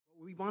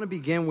want to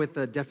begin with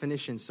a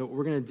definition. So what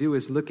we're going to do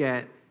is look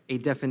at a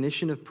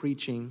definition of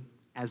preaching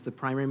as the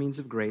primary means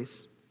of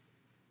grace.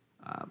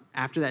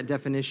 After that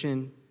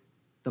definition,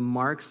 the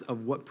marks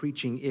of what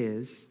preaching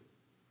is,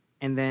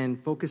 and then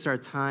focus our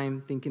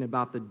time thinking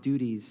about the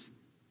duties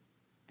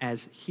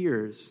as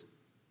hearers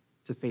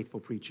to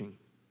faithful preaching.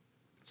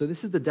 So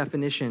this is the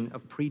definition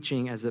of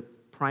preaching as a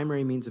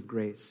primary means of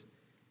grace.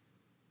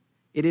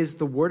 It is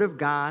the word of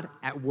God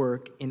at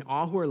work in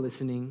all who are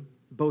listening,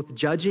 both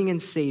judging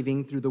and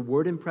saving through the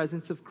word and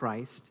presence of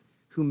Christ,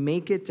 who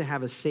make it to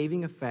have a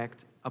saving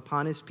effect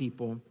upon his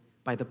people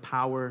by the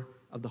power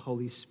of the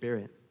Holy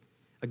Spirit.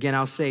 Again,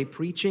 I'll say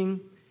preaching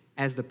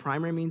as the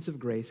primary means of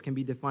grace can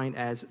be defined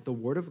as the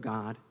word of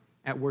God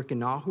at work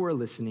in all who are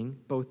listening,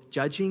 both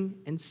judging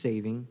and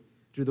saving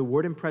through the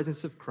word and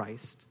presence of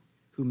Christ,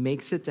 who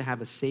makes it to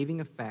have a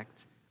saving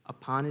effect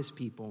upon his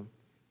people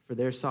for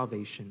their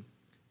salvation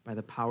by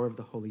the power of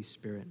the Holy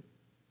Spirit.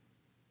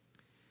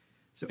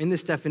 So in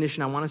this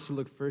definition, I want us to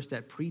look first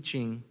at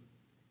preaching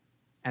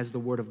as the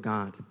word of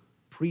God.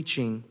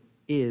 Preaching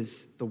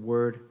is the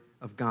word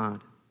of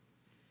God.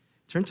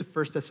 Turn to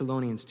 1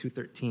 Thessalonians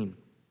 2:13.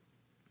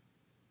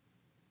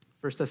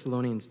 1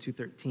 Thessalonians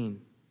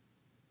 2:13.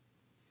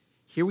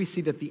 Here we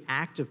see that the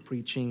act of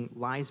preaching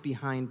lies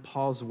behind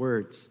Paul's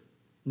words.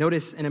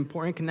 Notice an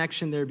important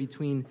connection there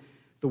between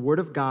the word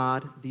of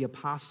God, the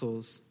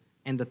apostles,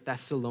 and the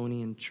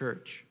Thessalonian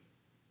church.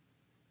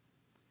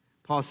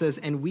 Paul says,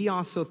 "And we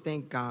also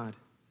thank God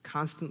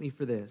constantly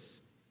for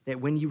this,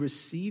 that when you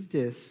received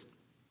this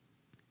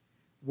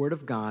word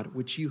of God,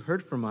 which you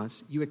heard from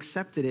us, you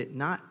accepted it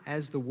not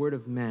as the word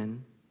of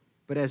men,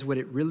 but as what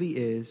it really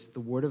is, the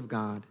word of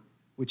God,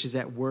 which is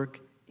at work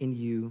in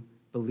you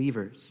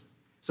believers."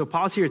 So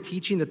Paul's here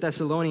teaching the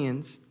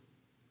Thessalonians,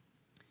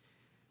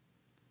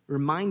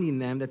 reminding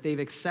them that they've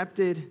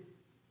accepted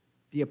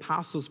the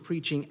apostles'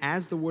 preaching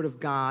as the word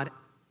of God,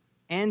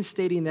 and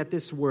stating that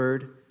this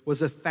word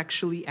was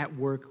effectually at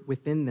work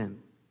within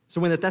them.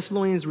 So when the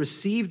Thessalonians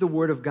received the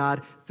word of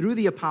God through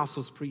the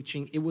apostles'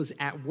 preaching, it was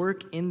at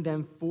work in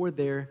them for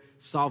their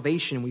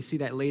salvation. We see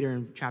that later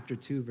in chapter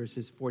 2,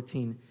 verses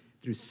 14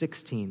 through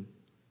 16.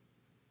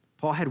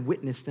 Paul had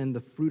witnessed then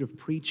the fruit of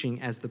preaching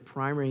as the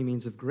primary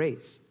means of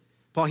grace.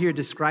 Paul here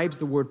describes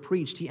the word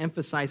preached. He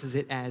emphasizes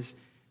it as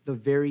the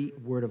very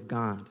word of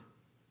God.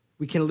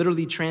 We can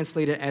literally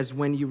translate it as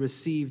when you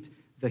received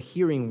the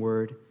hearing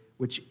word,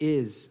 which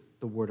is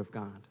the word of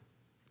God.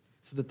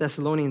 So the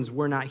Thessalonians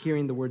were not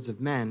hearing the words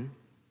of men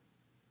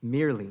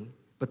merely,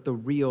 but the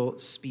real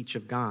speech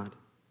of God.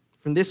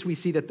 From this, we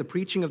see that the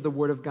preaching of the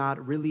word of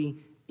God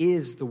really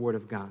is the word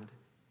of God.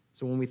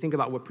 So when we think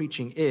about what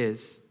preaching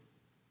is,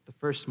 the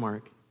first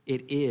mark,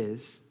 it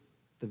is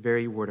the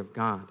very word of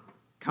God.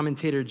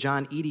 Commentator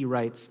John Eadie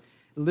writes,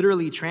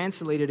 literally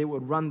translated, it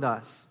would run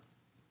thus.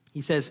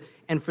 He says,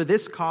 "And for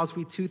this cause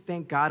we too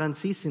thank God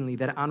unceasingly,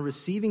 that on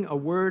receiving a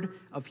word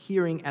of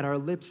hearing at our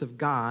lips of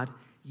God,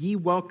 ye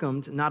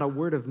welcomed not a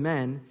word of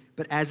men,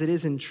 but as it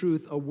is in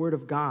truth a word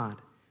of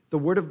God, the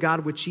word of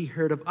God which ye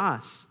heard of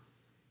us."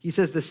 He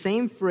says the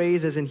same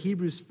phrase as in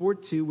Hebrews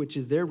 4:2, which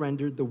is there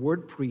rendered the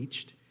word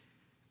preached.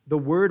 The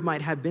word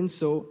might have been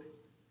so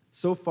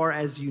far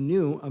as you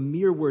knew, a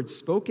mere word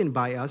spoken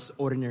by us,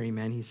 ordinary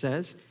men, he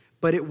says,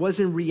 but it was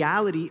in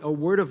reality a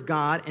word of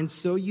God, and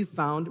so you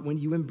found when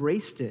you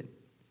embraced it.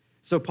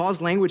 So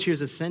Paul's language here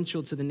is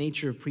essential to the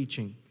nature of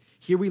preaching.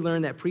 Here we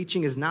learn that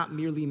preaching is not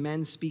merely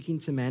men speaking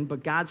to men,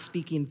 but God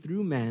speaking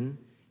through men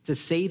to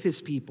save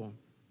his people.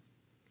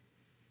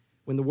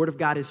 When the word of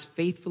God is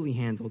faithfully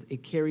handled,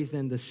 it carries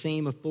then the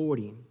same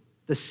authority,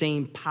 the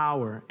same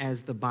power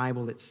as the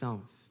Bible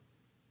itself.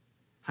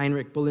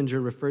 Heinrich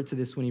Bullinger referred to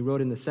this when he wrote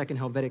in the Second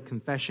Helvetic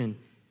Confession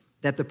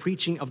that the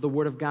preaching of the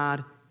word of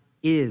God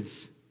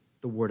is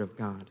the word of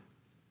God.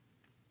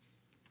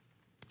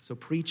 So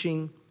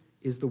preaching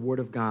is the word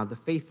of God. The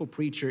faithful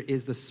preacher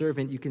is the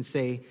servant, you can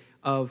say,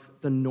 of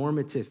the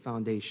normative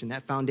foundation,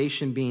 that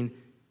foundation being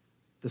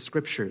the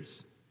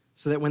scriptures,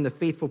 so that when the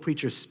faithful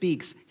preacher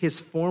speaks, his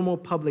formal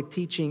public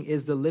teaching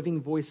is the living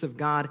voice of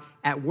God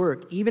at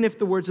work, even if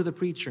the words of the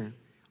preacher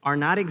are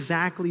not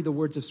exactly the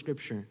words of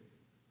Scripture.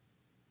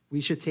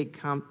 We should take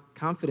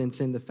confidence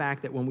in the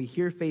fact that when we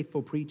hear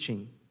faithful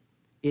preaching,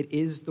 it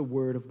is the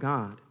word of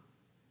God.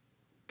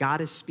 God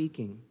is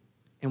speaking,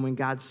 and when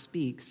God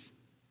speaks,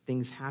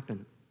 things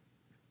happen.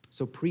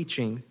 So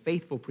preaching,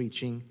 faithful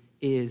preaching,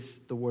 is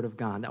the word of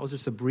God. That was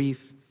just a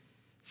brief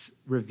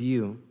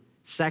review.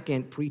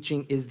 Second,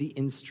 preaching is the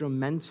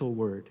instrumental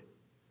word.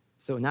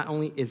 So not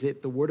only is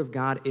it the word of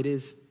God, it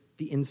is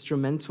the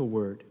instrumental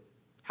word.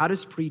 How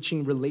does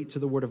preaching relate to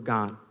the word of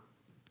God?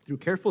 Through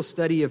careful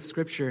study of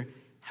Scripture,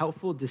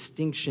 helpful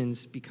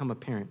distinctions become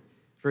apparent.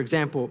 For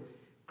example,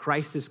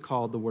 Christ is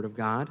called the word of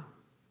God,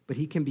 but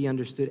he can be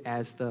understood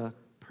as the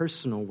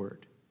personal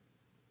word.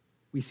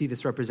 We see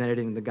this represented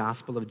in the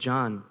Gospel of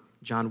John,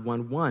 John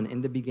 1:1.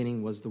 In the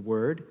beginning was the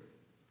Word,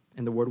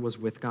 and the Word was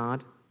with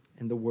God,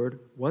 and the Word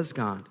was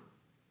God.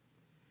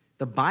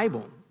 The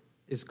Bible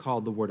is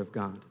called the Word of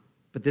God,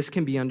 but this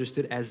can be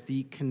understood as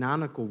the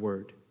canonical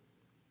word.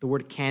 The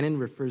word canon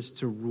refers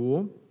to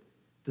rule.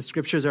 The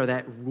scriptures are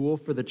that rule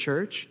for the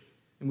church.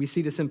 And we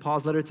see this in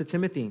Paul's letter to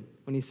Timothy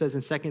when he says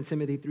in 2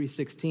 Timothy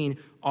 3:16,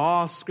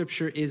 all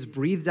scripture is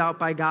breathed out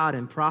by God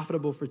and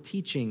profitable for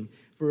teaching,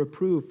 for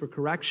reproof, for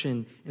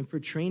correction, and for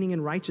training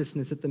in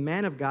righteousness, that the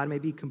man of God may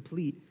be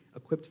complete,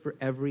 equipped for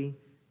every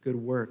good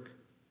work.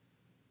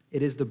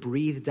 It is the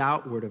breathed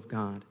out word of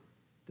God.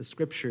 The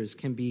scriptures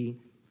can be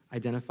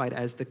identified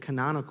as the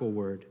canonical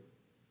word.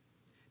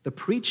 The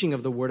preaching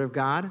of the word of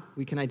God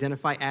we can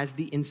identify as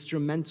the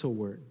instrumental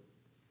word.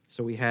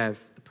 So we have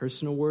the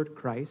personal word,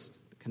 Christ,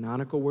 the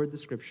canonical word, the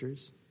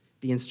scriptures,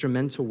 the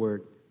instrumental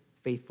word,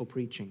 faithful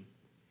preaching.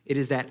 It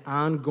is that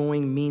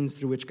ongoing means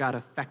through which God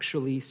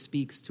effectually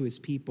speaks to his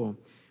people.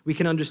 We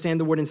can understand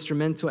the word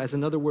instrumental as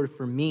another word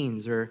for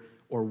means or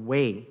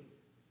way.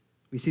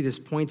 We see this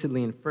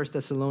pointedly in 1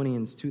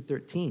 Thessalonians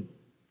 2:13,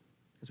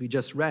 as we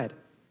just read.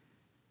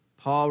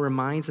 Paul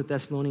reminds the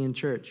Thessalonian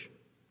church,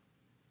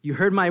 you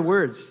heard my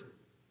words,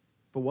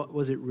 but what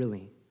was it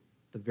really?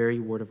 The very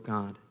word of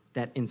God,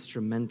 that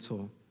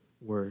instrumental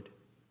word.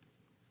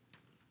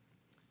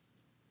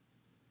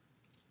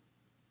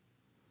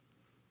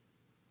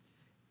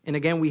 And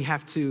again, we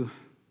have to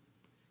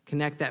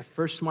connect that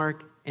first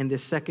mark and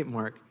this second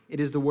mark. It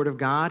is the word of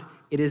God.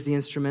 It is the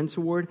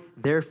instrumental word.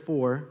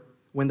 Therefore,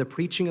 when the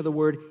preaching of the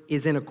word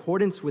is in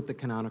accordance with the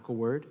canonical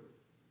word,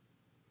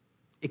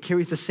 it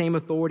carries the same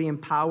authority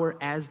and power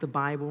as the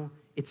Bible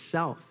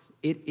itself.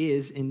 It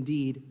is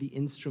indeed the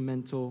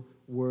instrumental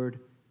word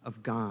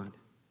of God.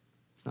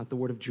 It's not the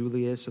word of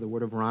Julius or the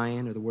word of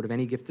Ryan or the word of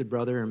any gifted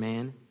brother or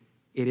man.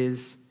 It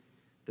is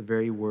the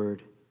very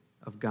word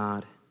of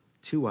God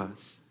to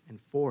us and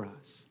for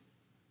us.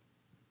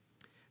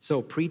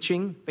 So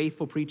preaching,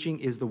 faithful preaching,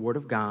 is the word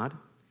of God.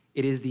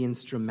 It is the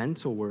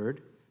instrumental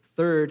word.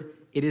 Third,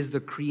 it is the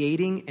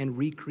creating and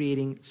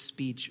recreating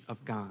speech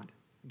of God.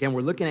 Again,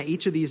 we're looking at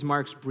each of these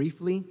marks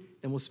briefly,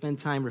 then we'll spend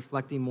time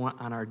reflecting more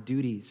on our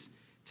duties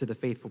to the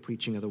faithful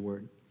preaching of the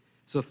word.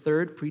 So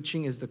third,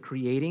 preaching is the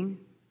creating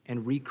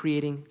and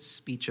recreating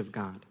speech of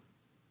God.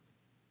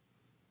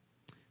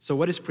 So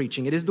what is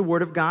preaching? It is the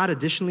word of God.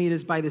 Additionally, it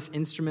is by this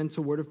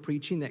instrumental word of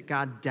preaching that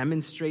God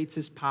demonstrates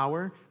his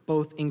power,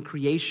 both in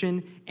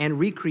creation and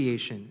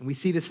recreation. And we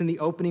see this in the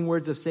opening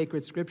words of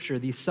sacred scripture.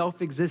 The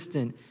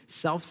self-existent,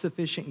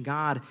 self-sufficient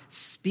God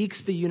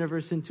speaks the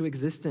universe into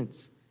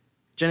existence.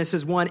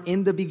 Genesis 1,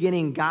 in the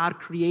beginning, God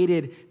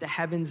created the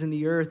heavens and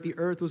the earth. The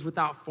earth was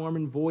without form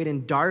and void,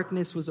 and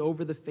darkness was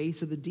over the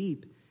face of the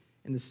deep.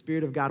 And the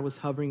Spirit of God was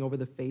hovering over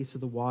the face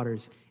of the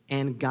waters.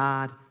 And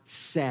God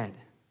said.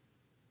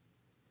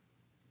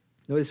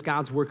 Notice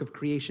God's work of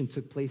creation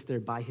took place there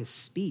by his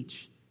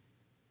speech.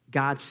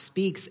 God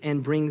speaks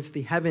and brings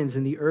the heavens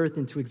and the earth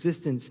into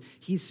existence.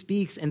 He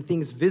speaks and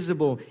things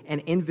visible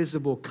and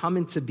invisible come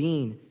into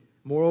being.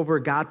 Moreover,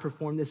 God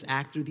performed this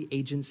act through the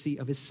agency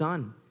of his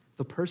Son,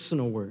 the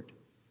personal word.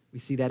 We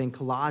see that in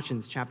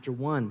Colossians chapter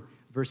 1,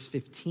 verse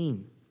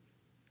 15.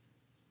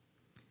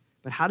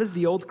 But how does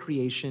the old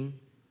creation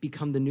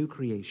become the new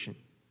creation?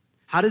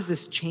 How does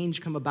this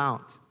change come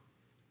about?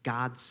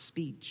 God's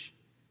speech.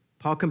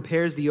 Paul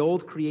compares the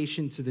old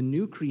creation to the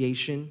new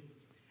creation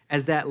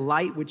as that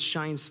light which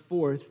shines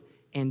forth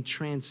and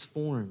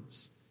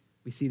transforms.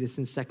 We see this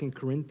in 2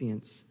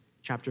 Corinthians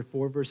chapter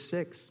 4, verse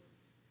 6.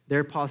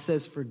 There Paul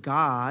says, for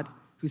God,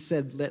 who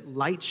said, let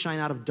light shine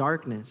out of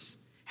darkness,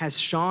 has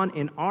shone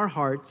in our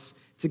hearts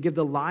to give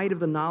the light of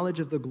the knowledge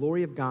of the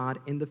glory of God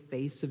in the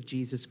face of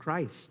Jesus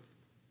Christ.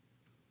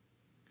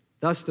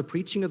 Thus, the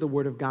preaching of the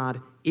word of God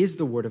is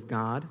the word of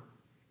God.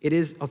 It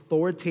is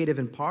authoritative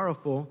and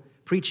powerful.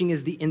 Preaching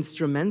is the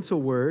instrumental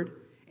word.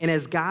 And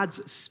as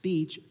God's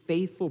speech,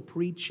 faithful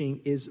preaching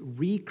is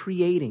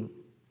recreating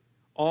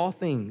all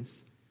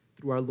things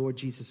through our Lord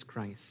Jesus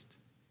Christ.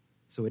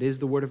 So it is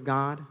the word of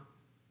God.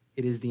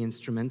 It is the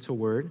instrumental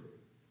word.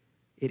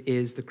 It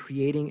is the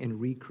creating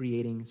and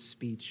recreating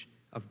speech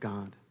of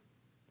God.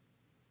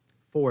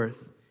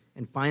 Fourth,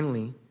 and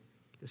finally,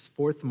 this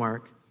fourth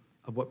mark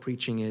of what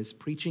preaching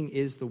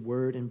is the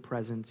word and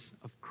presence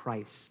of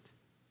Christ.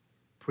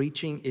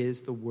 Preaching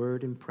is the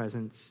word and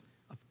presence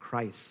of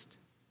Christ.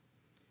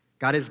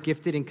 God has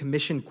gifted and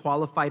commissioned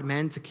qualified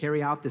men to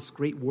carry out this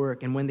great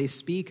work, and when they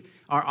speak,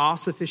 our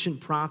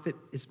all-sufficient prophet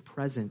is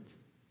present.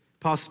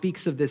 Paul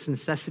speaks of this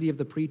necessity of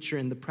the preacher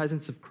in the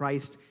presence of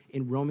Christ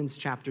in Romans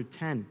chapter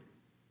 10.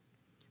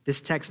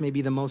 This text may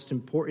be the most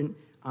important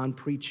on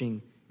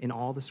preaching in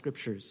all the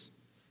scriptures.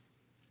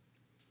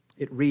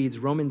 It reads,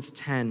 Romans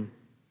 10,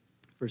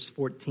 verse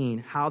 14,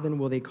 how then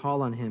will they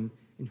call on him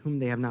in whom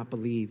they have not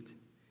believed?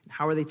 And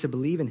how are they to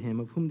believe in him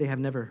of whom they have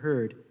never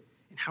heard?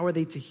 And how are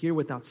they to hear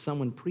without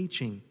someone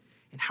preaching?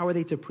 And how are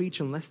they to preach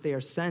unless they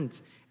are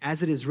sent?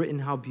 As it is written,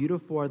 how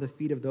beautiful are the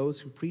feet of those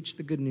who preach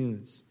the good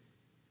news.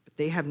 But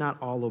they have not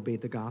all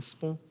obeyed the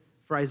gospel.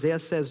 For Isaiah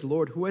says,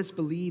 Lord, who has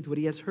believed what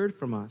he has heard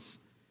from us?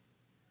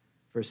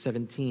 Verse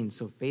 17,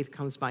 so faith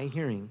comes by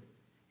hearing,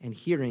 and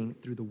hearing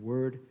through the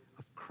word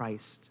of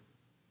Christ.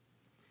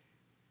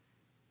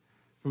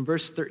 From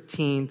verse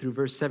 13 through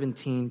verse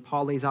 17,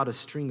 Paul lays out a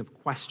string of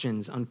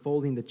questions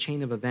unfolding the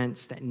chain of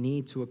events that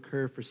need to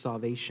occur for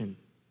salvation.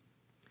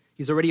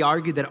 He's already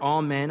argued that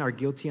all men are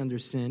guilty under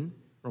sin,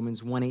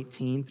 Romans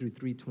 1:18 through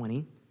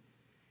 3:20.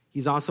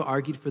 He's also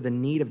argued for the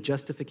need of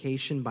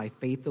justification by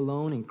faith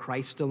alone in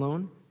Christ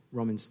alone,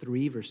 Romans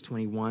 3, verse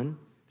 21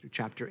 through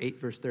chapter 8,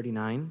 verse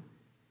 39.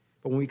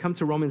 But when we come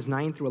to Romans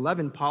 9 through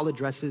 11, Paul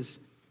addresses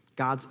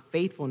God's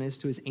faithfulness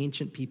to his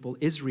ancient people,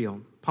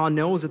 Israel. Paul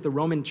knows that the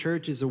Roman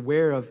church is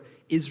aware of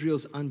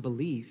Israel's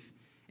unbelief,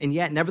 and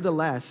yet,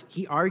 nevertheless,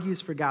 he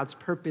argues for God's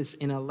purpose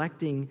in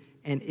electing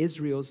and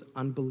Israel's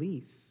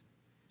unbelief.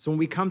 So when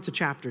we come to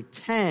chapter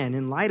 10,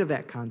 in light of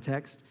that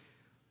context,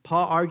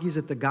 Paul argues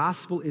that the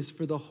gospel is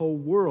for the whole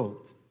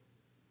world.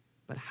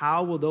 But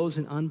how will those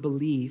in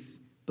unbelief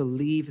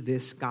believe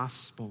this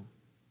gospel?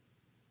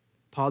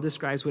 Paul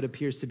describes what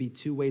appears to be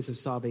two ways of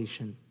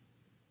salvation.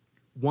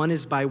 One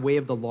is by way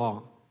of the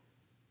law.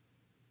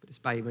 But it's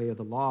by way of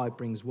the law, it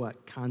brings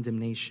what?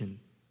 Condemnation.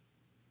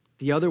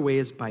 The other way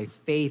is by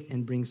faith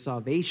and brings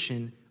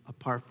salvation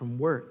apart from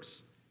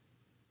works.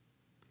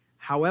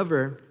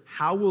 However,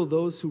 how will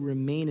those who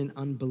remain in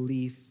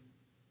unbelief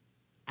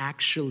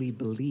actually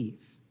believe?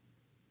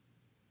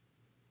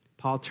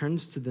 Paul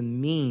turns to the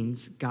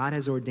means God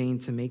has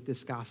ordained to make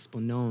this gospel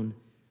known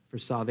for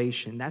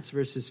salvation. That's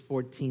verses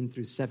 14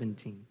 through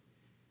 17.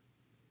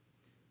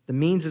 The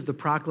means is the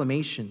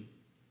proclamation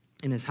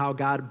and is how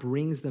God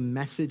brings the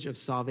message of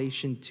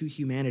salvation to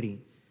humanity.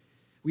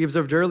 We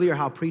observed earlier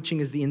how preaching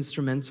is the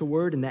instrumental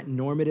word, and that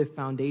normative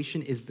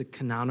foundation is the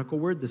canonical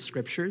word, the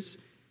scriptures.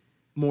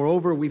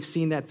 Moreover, we've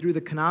seen that through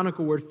the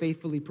canonical word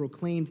faithfully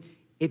proclaimed,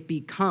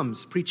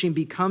 preaching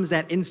becomes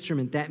that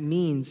instrument, that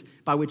means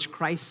by which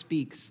Christ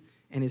speaks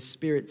and his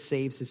Spirit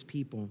saves his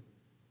people.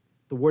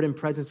 The word and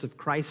presence of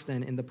Christ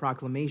then in the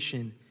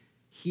proclamation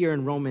here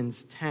in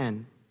Romans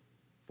 10,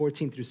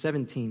 14 through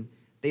 17,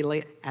 they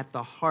lay at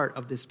the heart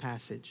of this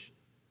passage.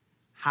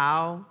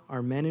 How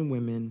are men and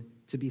women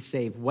to be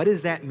saved? What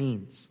does that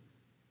mean?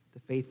 The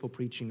faithful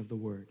preaching of the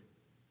word.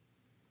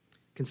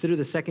 Consider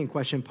the second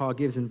question Paul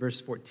gives in verse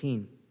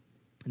 14.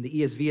 In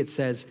the ESV it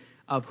says,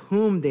 of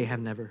whom they have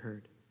never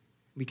heard.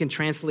 We can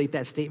translate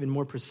that statement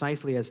more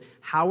precisely as,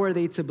 how are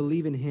they to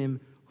believe in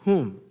him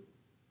whom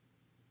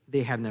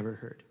they have never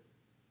heard?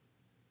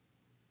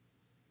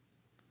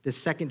 This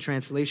second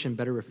translation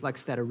better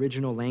reflects that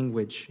original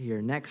language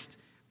here. Next,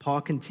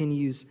 Paul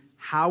continues,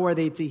 how are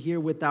they to hear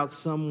without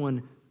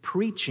someone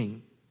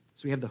preaching?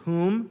 So we have the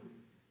whom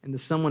and the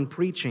someone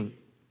preaching,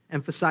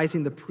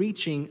 emphasizing the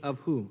preaching of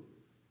who?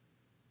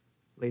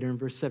 Later in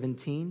verse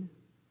 17,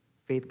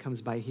 faith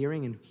comes by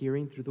hearing, and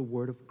hearing through the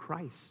word of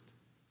Christ.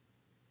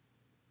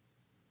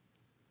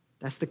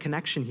 That's the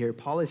connection here.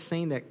 Paul is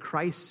saying that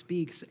Christ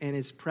speaks and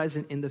is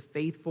present in the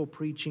faithful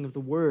preaching of the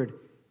word.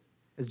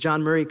 As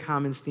John Murray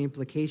comments, the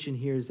implication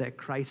here is that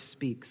Christ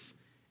speaks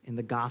in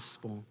the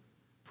gospel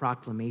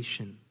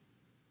proclamation.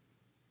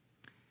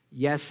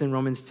 Yes, in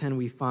Romans 10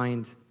 we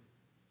find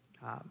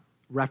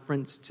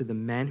reference to the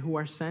men who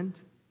are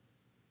sent,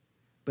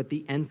 but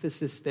the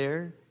emphasis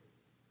there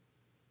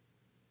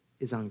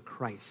is on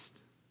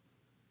Christ.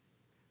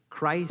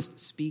 Christ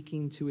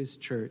speaking to his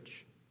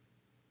church,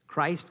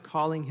 Christ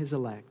calling his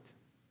elect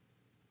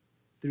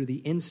through the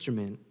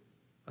instrument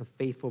of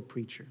faithful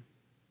preacher.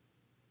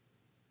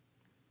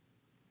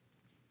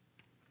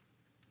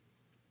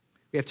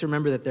 We have to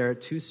remember that there are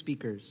two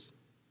speakers.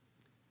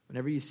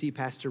 Whenever you see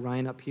Pastor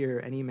Ryan up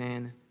here, any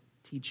man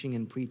teaching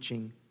and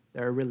preaching,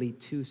 there are really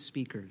two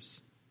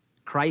speakers.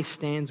 Christ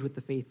stands with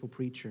the faithful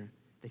preacher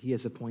that he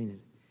has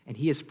appointed, and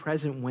he is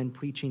present when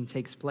preaching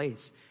takes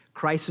place.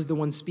 Christ is the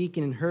one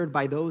speaking and heard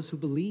by those who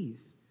believe.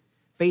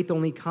 Faith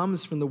only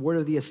comes from the word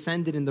of the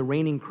ascended and the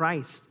reigning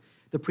Christ.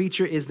 The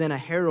preacher is then a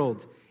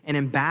herald, an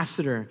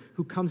ambassador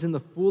who comes in the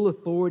full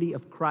authority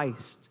of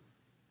Christ.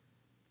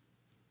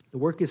 The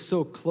work is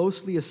so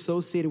closely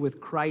associated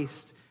with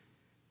Christ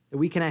that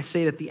we can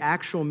say that the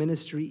actual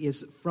ministry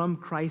is from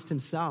Christ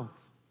himself.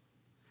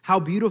 How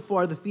beautiful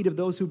are the feet of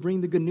those who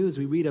bring the good news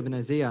we read of in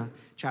Isaiah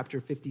chapter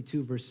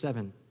 52, verse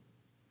 7.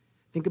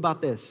 Think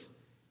about this.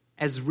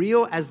 As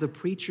real as the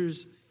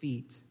preacher's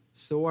feet,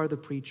 so are the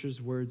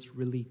preacher's words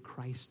really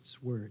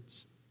Christ's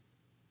words.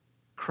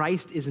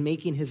 Christ is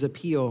making his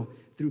appeal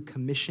through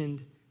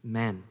commissioned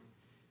men.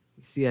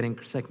 We see that in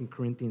 2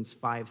 Corinthians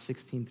 5,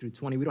 16 through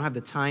 20. We don't have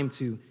the time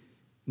to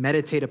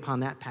meditate upon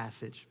that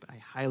passage, but I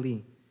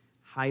highly,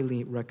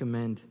 highly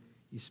recommend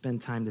you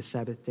spend time this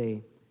Sabbath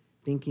day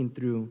thinking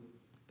through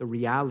the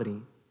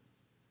reality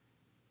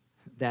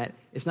that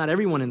it's not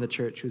everyone in the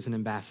church who's an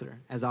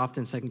ambassador, as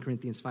often 2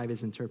 Corinthians 5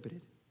 is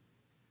interpreted,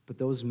 but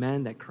those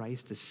men that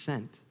Christ has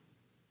sent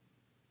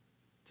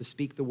to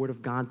speak the word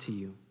of God to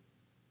you,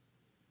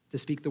 to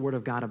speak the word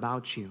of God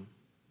about you,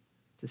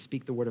 to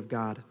speak the word of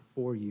God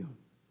for you.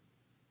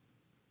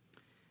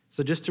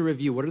 So just to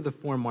review, what are the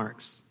 4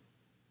 marks?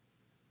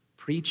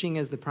 Preaching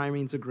as the primary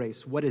means of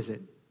grace. What is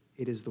it?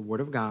 It is the word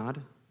of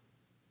God.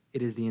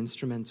 It is the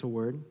instrumental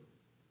word.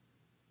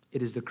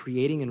 It is the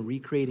creating and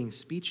recreating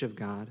speech of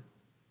God.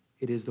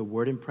 It is the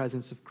word and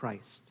presence of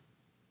Christ.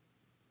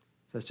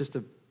 So that's just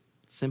a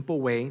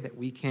simple way that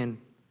we can,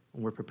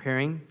 when we're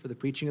preparing for the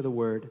preaching of the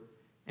word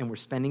and we're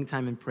spending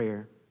time in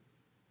prayer,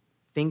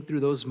 think through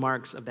those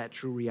marks of that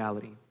true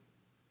reality.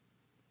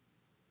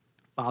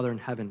 Father in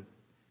heaven,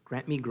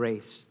 grant me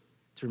grace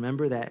to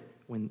remember that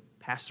when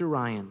Pastor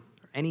Ryan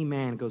or any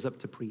man goes up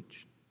to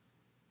preach,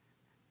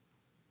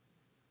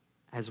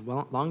 as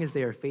long as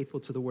they are faithful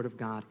to the word of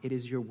God, it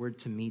is your word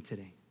to me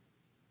today.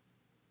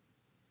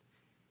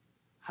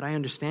 How do I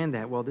understand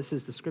that? Well, this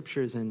is the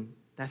scriptures and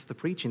that's the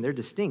preaching. They're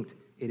distinct.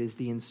 It is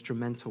the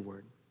instrumental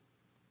word.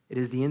 It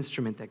is the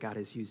instrument that God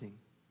is using.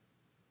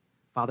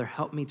 Father,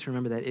 help me to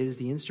remember that it is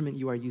the instrument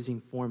you are using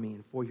for me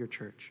and for your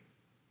church.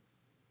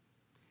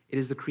 It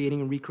is the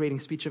creating and recreating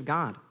speech of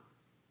God.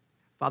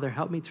 Father,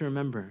 help me to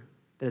remember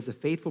that as the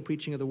faithful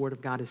preaching of the word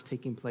of God is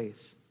taking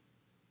place,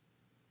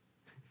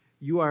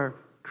 you are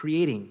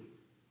creating.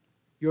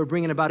 You are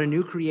bringing about a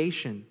new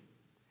creation,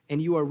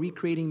 and you are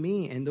recreating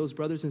me and those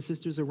brothers and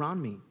sisters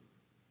around me,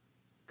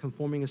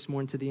 conforming us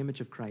more into the image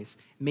of Christ.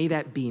 May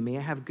that be. May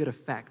I have good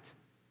effect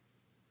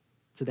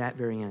to that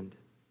very end.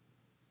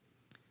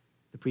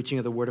 The preaching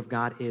of the word of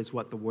God is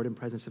what? The word and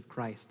presence of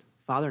Christ.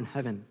 Father in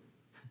heaven,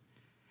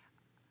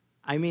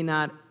 I may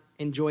not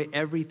enjoy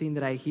everything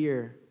that I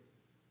hear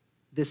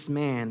this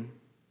man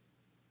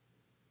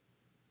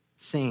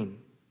saying,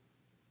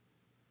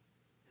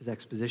 his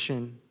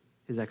exposition,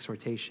 his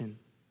exhortation.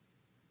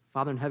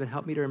 Father in heaven,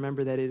 help me to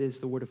remember that it is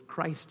the word of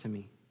Christ to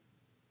me,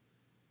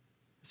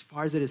 as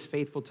far as it is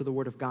faithful to the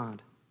word of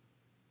God.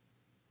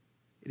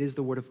 It is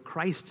the word of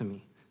Christ to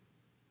me,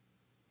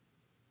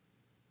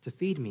 to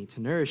feed me,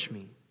 to nourish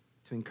me,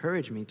 to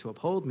encourage me, to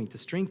uphold me, to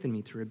strengthen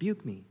me, to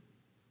rebuke me.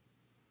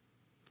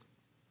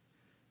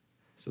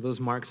 So those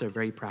marks are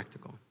very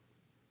practical.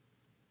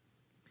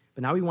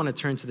 But now we want to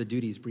turn to the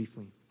duties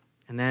briefly.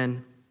 And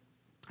then,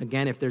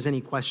 again, if there's any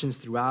questions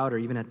throughout or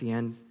even at the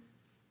end,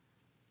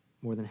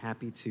 more than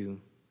happy to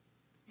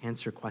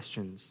answer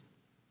questions.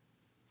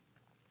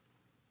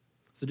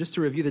 So just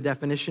to review the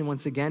definition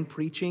once again,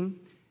 preaching.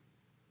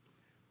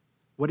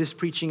 What is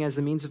preaching as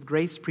the means of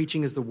grace?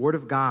 Preaching is the word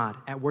of God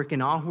at work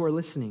in all who are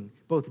listening,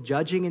 both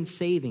judging and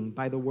saving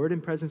by the word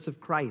and presence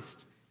of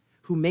Christ,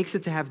 who makes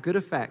it to have good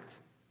effect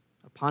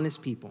upon his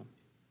people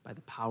by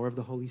the power of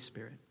the Holy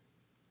Spirit.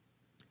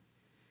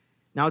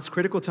 Now, it's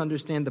critical to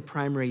understand the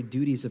primary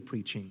duties of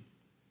preaching.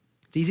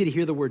 It's easy to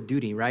hear the word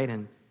duty, right?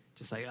 And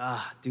just like,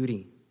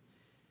 duty.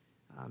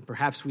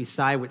 Perhaps we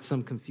sigh with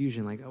some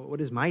confusion, like, oh,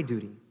 what is my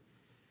duty?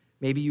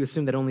 Maybe you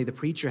assume that only the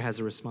preacher has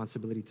a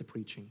responsibility to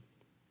preaching.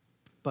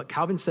 But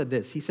Calvin said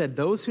this. He said,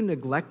 those who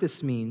neglect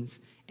this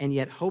means and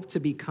yet hope to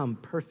become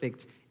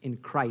perfect in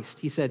Christ,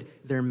 he said,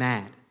 they're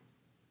mad.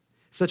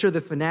 Such are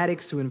the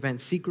fanatics who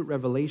invent secret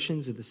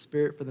revelations of the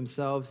Spirit for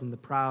themselves and the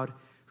proud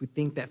who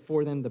think that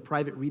for them the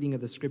private reading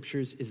of the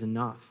Scriptures is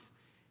enough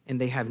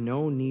and they have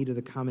no need of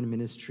the common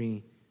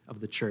ministry of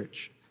the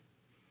church.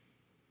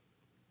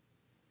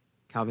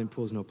 Calvin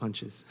pulls no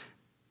punches.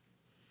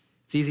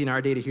 It's easy in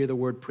our day to hear the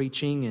word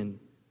preaching and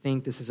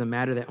think this is a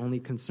matter that only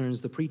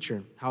concerns the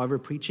preacher. However,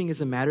 preaching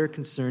is a matter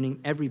concerning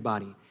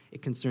everybody.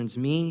 It concerns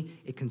me,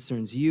 it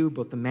concerns you,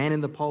 both the man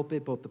in the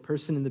pulpit, both the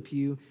person in the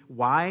pew.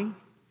 Why?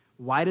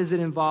 Why does it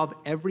involve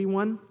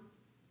everyone?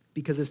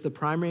 Because it's the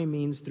primary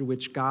means through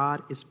which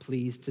God is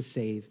pleased to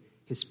save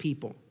his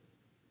people.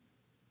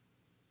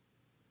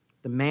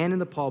 The man in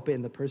the pulpit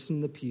and the person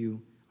in the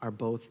pew are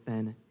both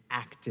then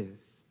active.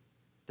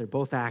 They're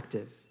both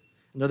active.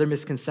 Another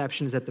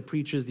misconception is that the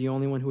preacher is the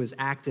only one who is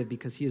active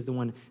because he is the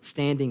one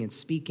standing and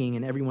speaking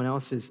and everyone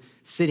else is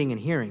sitting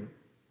and hearing.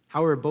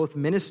 However, both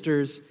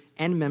ministers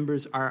and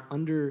members are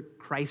under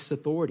Christ's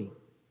authority.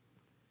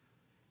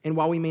 And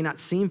while we may not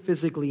seem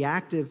physically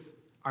active,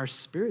 our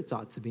spirits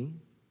ought to be.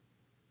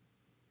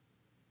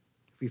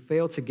 If we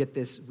fail to get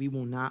this, we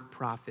will not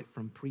profit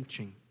from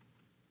preaching.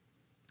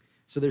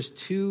 So there's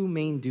two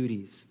main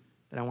duties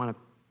that I want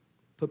to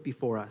put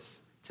before us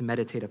to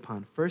meditate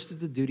upon. First is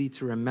the duty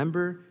to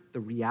remember the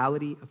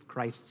reality of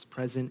Christ's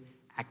present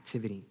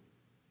activity.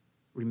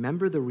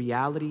 Remember the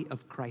reality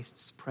of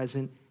Christ's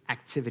present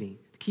activity.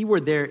 The key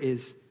word there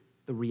is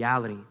the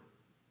reality.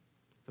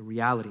 The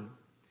reality.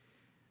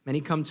 Many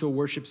come to a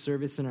worship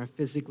service and are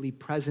physically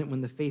present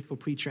when the faithful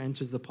preacher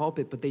enters the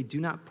pulpit, but they do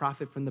not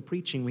profit from the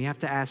preaching. We have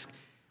to ask,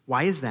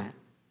 why is that?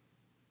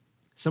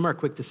 Some are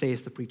quick to say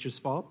it's the preacher's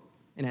fault,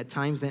 and at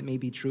times that may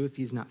be true if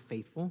he's not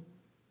faithful.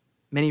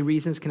 Many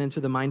reasons can enter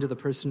the mind of the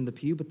person in the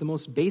pew, but the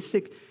most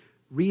basic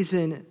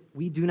reason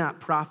we do not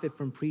profit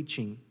from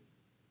preaching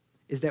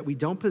is that we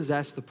don't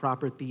possess the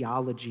proper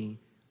theology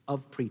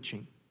of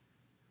preaching.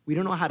 We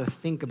don't know how to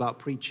think about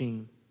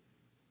preaching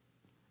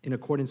in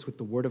accordance with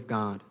the Word of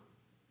God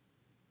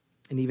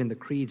and even the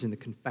creeds and the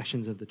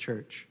confessions of the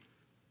church.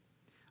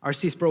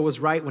 R.C. Sproul was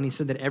right when he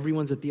said that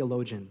everyone's a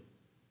theologian.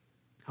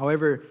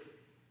 However,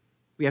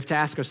 we have to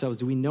ask ourselves,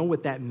 do we know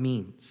what that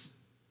means?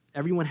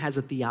 Everyone has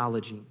a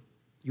theology.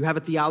 You have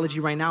a theology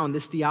right now, and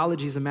this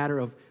theology is a matter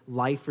of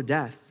life or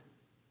death.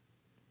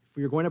 If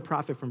we are going to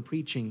profit from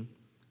preaching,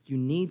 you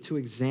need to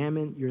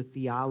examine your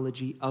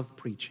theology of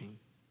preaching.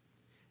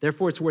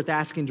 Therefore, it's worth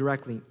asking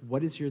directly,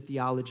 what is your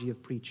theology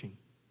of preaching?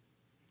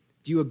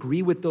 Do you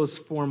agree with those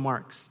 4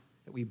 marks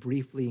that we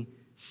briefly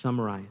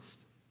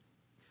summarized?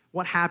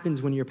 What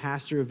happens when your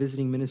pastor or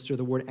visiting minister of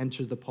the word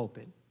enters the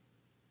pulpit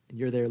and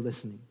you're there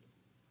listening?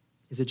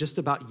 Is it just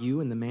about you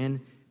and the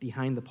man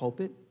behind the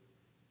pulpit?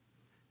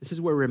 This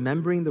is where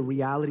remembering the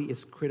reality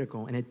is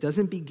critical, and it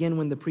doesn't begin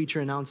when the preacher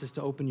announces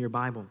to open your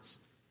Bibles.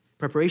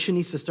 Preparation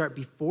needs to start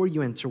before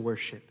you enter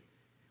worship.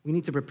 We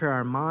need to prepare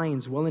our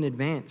minds well in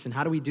advance. And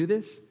how do we do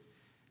this?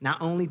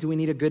 Not only do we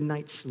need a good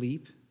night's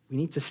sleep, we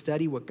need to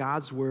study what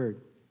God's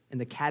word and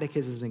the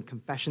catechisms and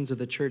confessions of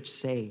the church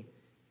say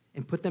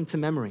and put them to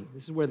memory.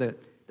 This is where the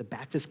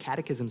Baptist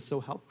Catechism is so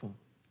helpful.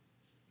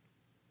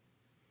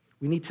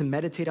 We need to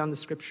meditate on the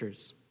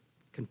scriptures,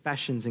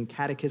 confessions and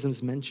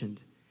catechisms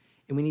mentioned,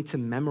 and we need to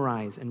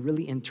memorize and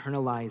really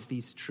internalize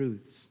these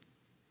truths.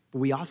 But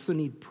we also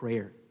need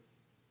prayer.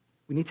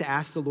 We need to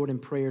ask the Lord in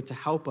prayer to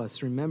help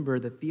us remember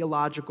the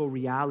theological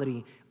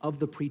reality of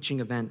the preaching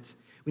event.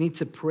 We need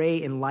to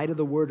pray in light of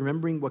the word,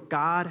 remembering what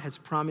God has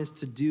promised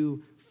to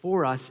do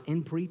for us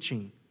in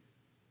preaching.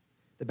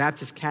 The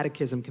Baptist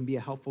Catechism can be a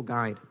helpful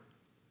guide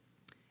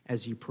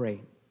as you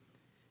pray.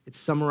 It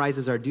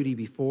summarizes our duty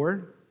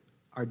before,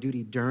 our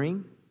duty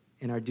during,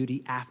 and our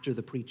duty after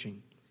the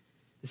preaching.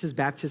 This is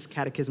Baptist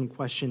Catechism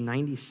question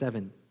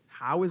 97.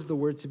 How is the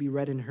word to be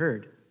read and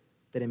heard,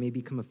 that it may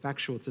become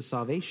effectual to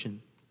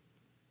salvation?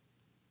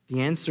 The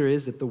answer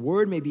is that the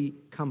word may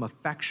become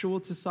effectual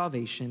to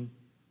salvation.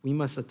 We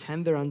must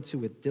attend thereunto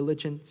with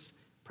diligence,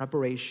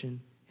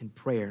 preparation, and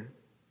prayer.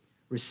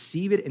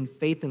 Receive it in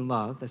faith and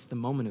love. That's the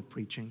moment of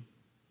preaching.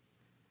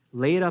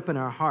 Lay it up in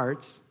our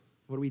hearts.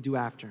 What do we do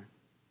after?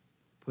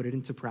 Put it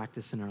into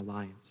practice in our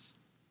lives.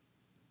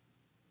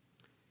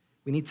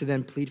 We need to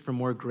then plead for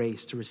more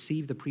grace to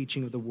receive the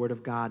preaching of the word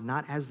of God,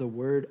 not as the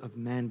word of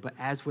men, but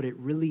as what it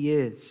really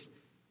is.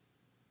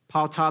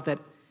 Paul taught that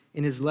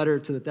in his letter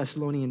to the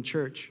Thessalonian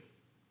church.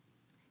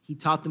 He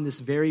taught them this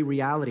very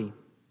reality.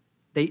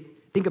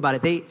 Think about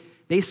it.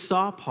 They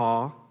saw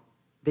Paul,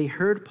 they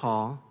heard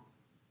Paul,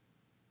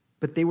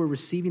 but they were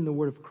receiving the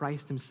word of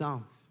Christ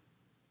himself.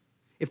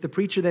 If the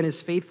preacher then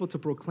is faithful to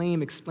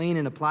proclaim, explain,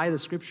 and apply the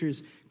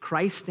scriptures,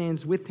 Christ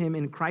stands with him,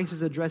 and Christ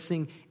is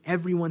addressing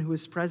everyone who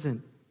is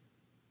present.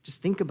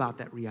 Just think about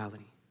that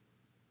reality.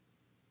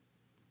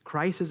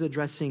 Christ is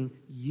addressing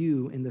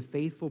you in the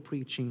faithful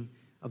preaching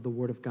of the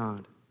word of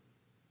God.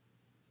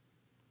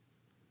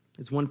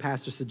 As one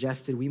pastor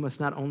suggested, we must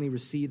not only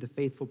receive the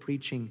faithful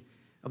preaching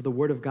of the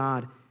word of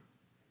God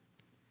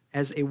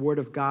as a word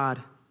of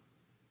God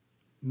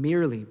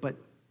merely, but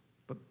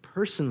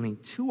personally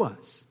to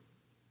us,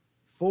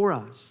 for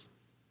us,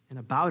 and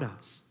about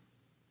us.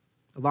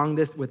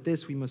 With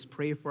this, we must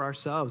pray for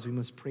ourselves. We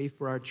must pray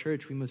for our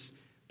church. We must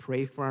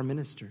pray for our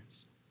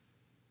ministers.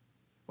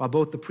 While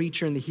both the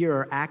preacher and the hearer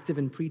are active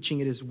in preaching,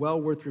 it is well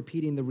worth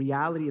repeating the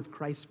reality of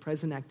Christ's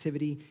present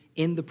activity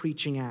in the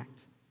preaching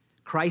act.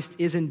 Christ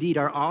is indeed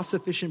our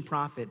all-sufficient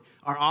prophet,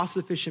 our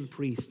all-sufficient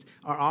priest,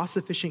 our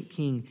all-sufficient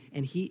king,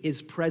 and he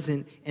is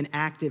present and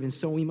active, and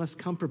so we must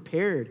come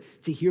prepared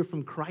to hear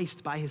from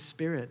Christ by his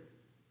Spirit.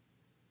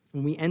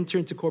 When we enter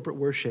into corporate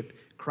worship,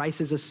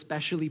 Christ is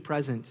especially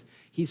present.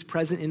 He's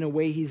present in a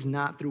way he's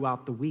not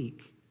throughout the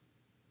week.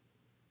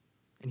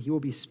 And he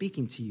will be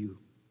speaking to you,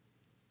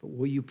 but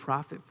will you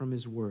profit from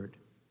his word?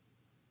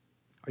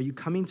 Are you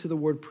coming to the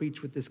word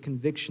preached with this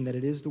conviction that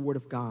it is the word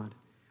of God?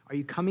 Are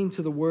you coming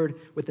to the word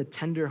with a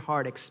tender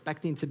heart,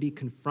 expecting to be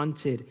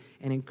confronted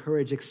and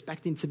encouraged,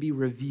 expecting to be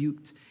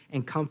rebuked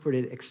and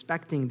comforted,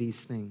 expecting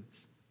these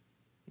things?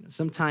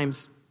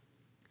 Sometimes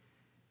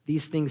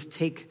these things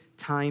take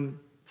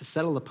time to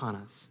settle upon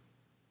us,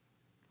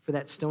 for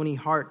that stony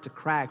heart to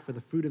crack, for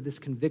the fruit of this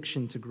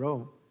conviction to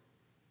grow.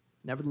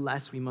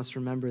 Nevertheless, we must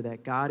remember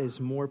that God is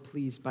more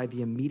pleased by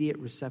the immediate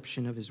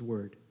reception of his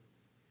word.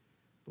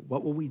 But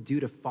what will we do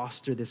to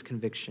foster this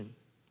conviction?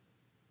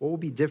 What will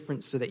be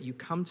different so that you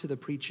come to the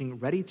preaching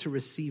ready to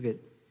receive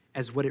it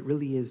as what it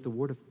really is, the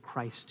word of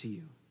Christ to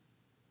you?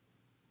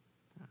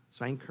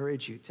 So I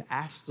encourage you to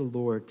ask the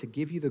Lord to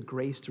give you the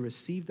grace to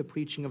receive the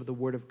preaching of the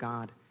word of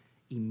God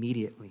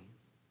immediately.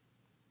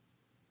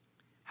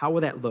 How will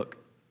that look?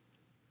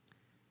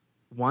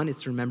 One,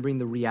 it's remembering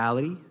the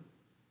reality,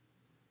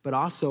 but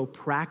also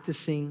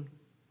practicing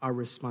our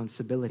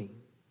responsibility.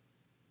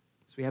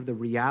 So we have the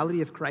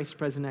reality of Christ's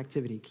present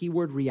activity,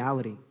 keyword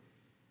reality.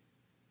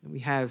 And we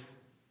have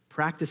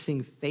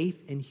practicing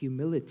faith and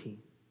humility.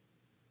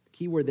 The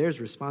key word there is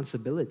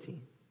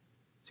responsibility.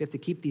 So you have to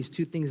keep these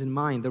two things in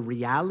mind, the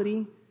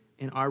reality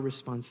and our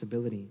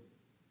responsibility.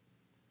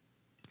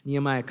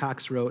 Nehemiah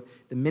Cox wrote,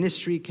 "The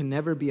ministry can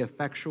never be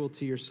effectual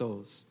to your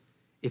souls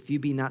if you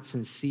be not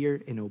sincere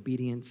in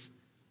obedience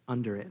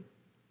under it."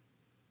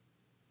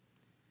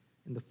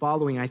 And the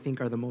following, I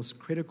think, are the most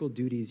critical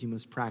duties you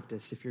must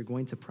practice if you're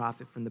going to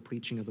profit from the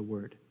preaching of the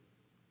word.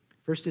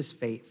 First is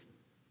faith.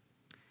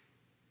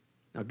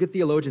 Now, good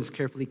theologians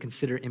carefully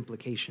consider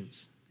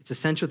implications. It's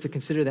essential to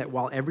consider that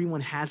while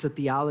everyone has a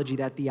theology,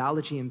 that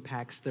theology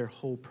impacts their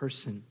whole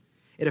person.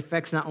 It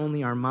affects not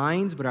only our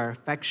minds, but our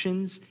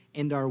affections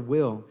and our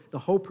will, the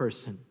whole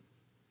person.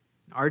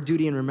 Our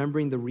duty in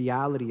remembering the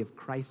reality of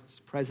Christ's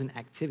present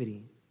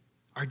activity,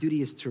 our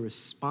duty is to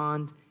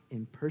respond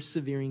in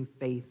persevering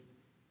faith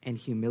and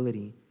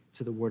humility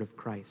to the word of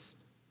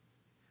Christ.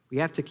 We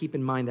have to keep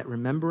in mind that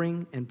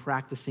remembering and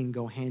practicing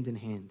go hand in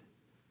hand.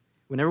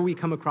 Whenever we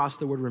come across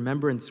the word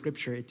remember in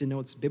Scripture, it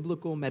denotes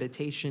biblical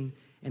meditation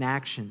and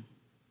action.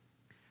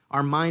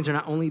 Our minds are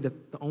not only the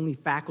only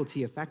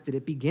faculty affected.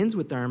 It begins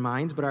with our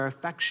minds, but our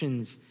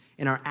affections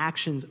and our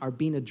actions are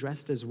being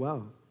addressed as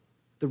well.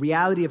 The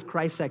reality of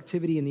Christ's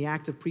activity in the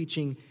act of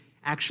preaching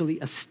actually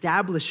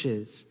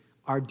establishes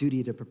our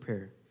duty to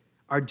prepare,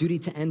 our duty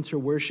to enter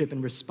worship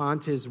and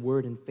respond to his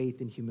word in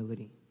faith and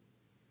humility.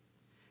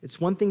 It's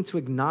one thing to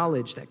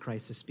acknowledge that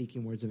Christ is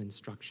speaking words of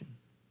instruction.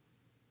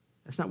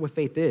 That's not what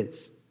faith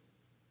is.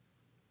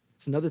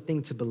 It's another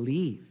thing to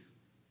believe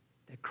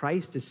that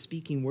Christ is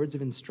speaking words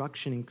of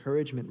instruction,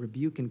 encouragement,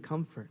 rebuke, and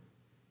comfort.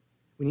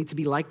 We need to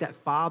be like that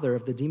father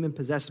of the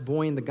demon-possessed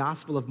boy in the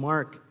Gospel of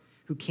Mark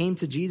who came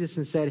to Jesus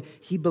and said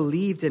he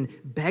believed and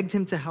begged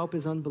him to help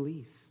his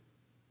unbelief.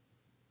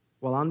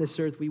 While on this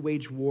earth, we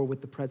wage war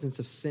with the presence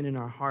of sin in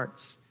our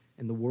hearts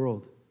and the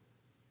world.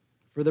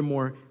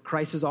 Furthermore,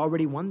 Christ has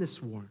already won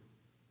this war.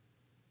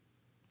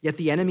 Yet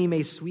the enemy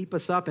may sweep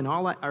us up and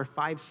all our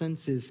five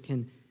senses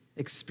can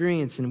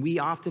experience, and we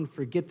often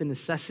forget the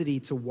necessity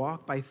to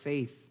walk by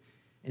faith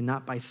and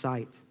not by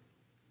sight.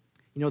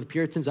 You know, the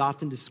Puritans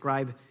often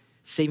describe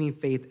saving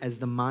faith as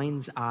the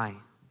mind's eye,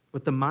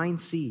 what the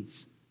mind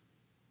sees.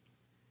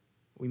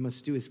 What we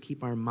must do is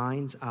keep our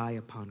mind's eye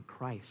upon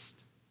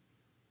Christ,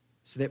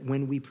 so that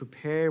when we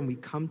prepare and we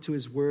come to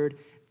his word,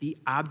 the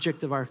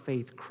object of our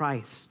faith,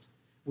 Christ,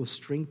 will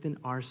strengthen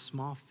our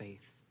small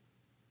faith.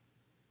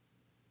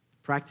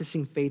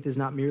 Practicing faith is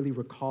not merely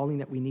recalling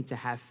that we need to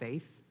have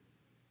faith.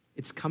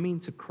 It's coming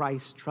to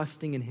Christ,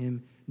 trusting in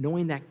him,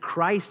 knowing that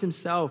Christ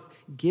himself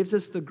gives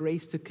us the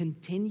grace to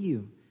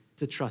continue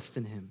to trust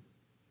in him.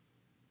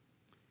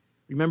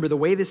 Remember, the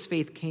way this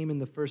faith came in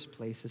the first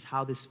place is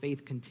how this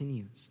faith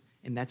continues,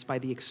 and that's by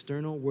the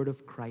external word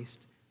of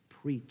Christ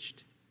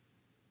preached.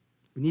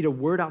 We need a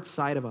word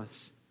outside of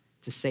us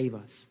to save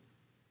us,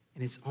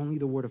 and it's only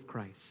the word of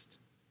Christ.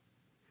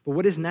 But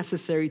what is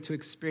necessary to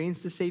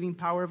experience the saving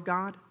power of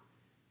God?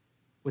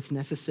 What's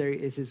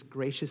necessary is his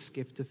gracious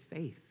gift of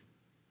faith.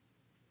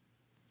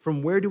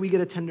 From where do we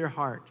get a tender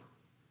heart?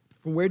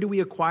 From where do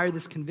we acquire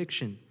this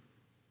conviction?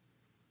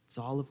 It's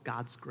all of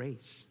God's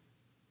grace.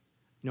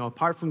 You know,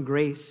 apart from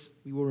grace,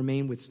 we will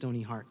remain with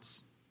stony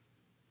hearts.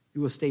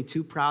 We will stay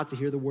too proud to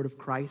hear the word of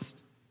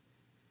Christ.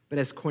 But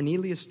as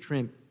Cornelius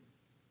Trimp,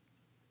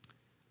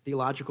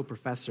 theological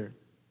professor,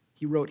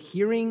 he wrote,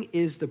 "Hearing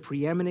is the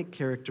preeminent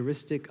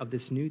characteristic of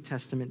this New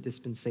Testament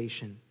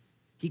dispensation."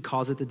 He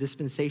calls it the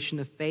dispensation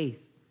of faith.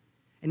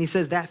 And he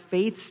says that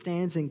faith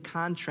stands in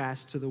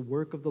contrast to the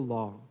work of the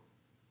law.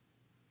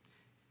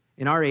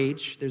 In our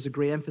age, there's a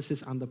great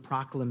emphasis on the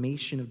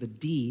proclamation of the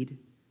deed,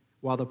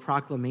 while the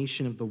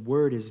proclamation of the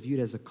word is viewed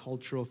as a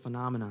cultural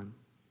phenomenon.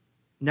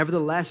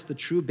 Nevertheless, the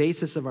true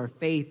basis of our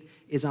faith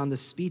is on the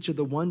speech of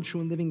the one true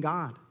and living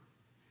God.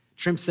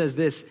 Trimp says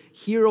this,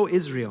 "Hear, O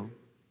Israel,"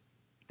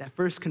 that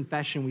first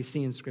confession we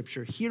see in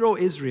Scripture, "Hear, O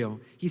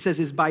Israel," he says,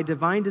 is by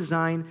divine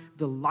design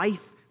the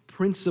life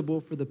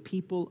principle for the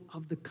people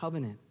of the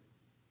covenant.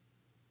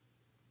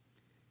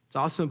 It's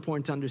also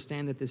important to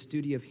understand that this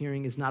duty of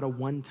hearing is not a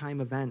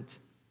one-time event,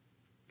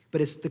 but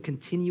it's the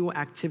continual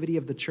activity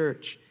of the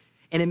church,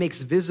 and it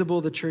makes visible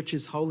the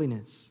church's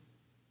holiness.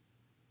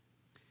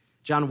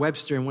 John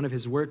Webster, in one of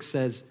his works,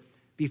 says,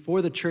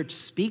 "Before the church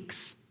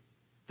speaks,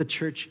 the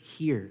church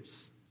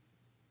hears."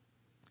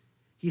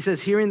 He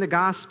says, hearing the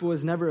gospel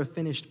is never a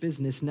finished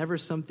business, never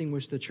something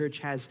which the church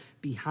has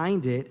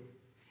behind it.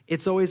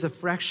 It's always a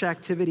fresh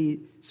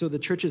activity, so the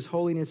church's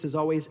holiness is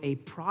always a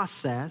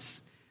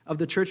process of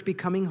the church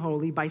becoming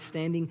holy by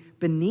standing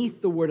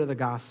beneath the word of the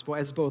gospel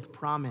as both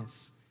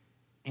promise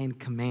and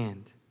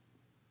command.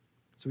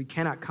 So we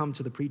cannot come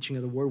to the preaching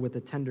of the word with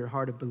a tender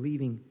heart of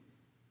believing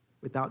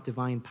without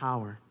divine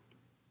power.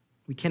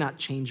 We cannot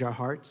change our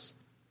hearts.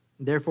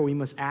 Therefore, we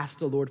must ask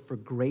the Lord for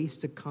grace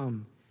to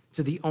come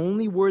to the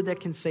only word that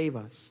can save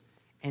us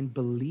and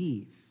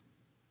believe.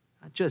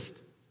 Not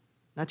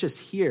just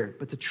hear,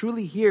 but to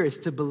truly hear is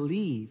to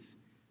believe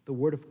the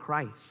word of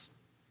Christ.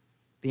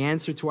 The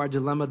answer to our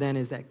dilemma then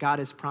is that God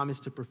has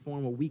promised to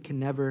perform what we can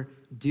never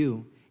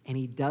do, and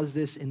he does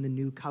this in the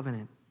new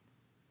covenant.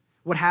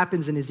 What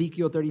happens in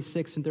Ezekiel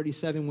 36 and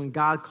 37 when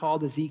God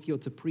called Ezekiel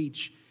to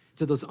preach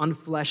to those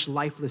unfleshed,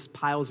 lifeless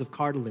piles of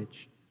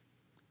cartilage?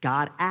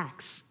 God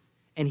acts,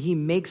 and he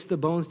makes the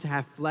bones to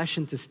have flesh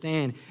and to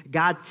stand.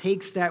 God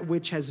takes that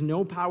which has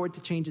no power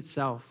to change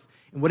itself,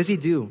 and what does he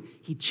do?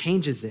 He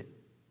changes it.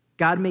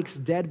 God makes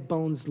dead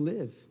bones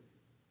live.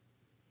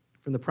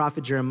 From the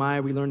prophet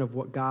Jeremiah, we learn of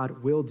what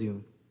God will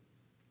do.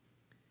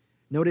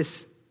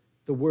 Notice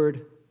the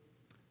word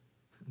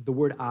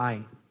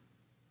I.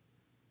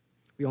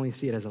 We only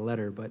see it as a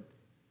letter, but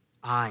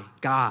I,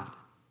 God.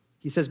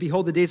 He says,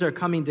 behold, the days are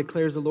coming,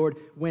 declares the Lord,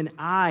 when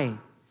I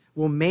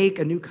will make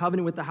a new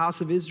covenant with the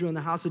house of Israel and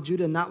the house of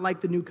Judah, not like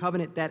the new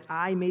covenant that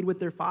I made with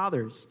their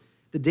fathers,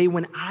 the day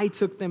when I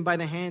took them by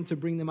the hand to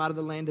bring them out of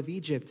the land of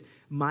Egypt,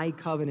 my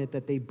covenant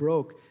that they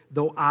broke,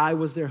 though I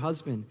was their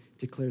husband,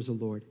 declares the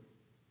Lord.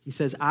 He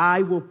says,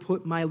 I will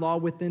put my law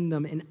within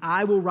them, and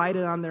I will write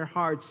it on their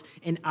hearts,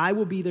 and I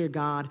will be their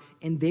God,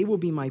 and they will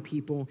be my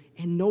people.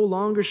 And no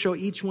longer shall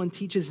each one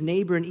teach his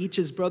neighbor and each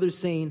his brother,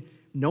 saying,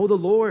 know the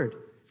Lord,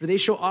 for they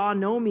shall all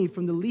know me,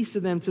 from the least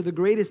of them to the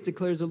greatest,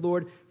 declares the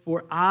Lord.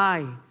 For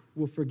I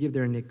will forgive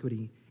their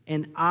iniquity,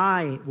 and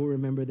I will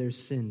remember their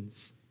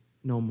sins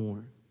no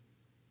more.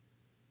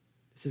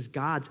 This is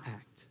God's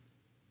act.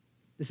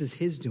 This is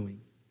his doing.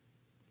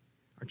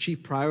 Our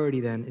chief priority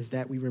then is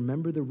that we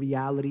remember the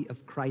reality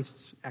of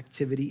Christ's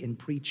activity in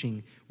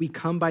preaching. We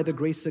come by the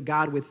grace of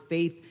God with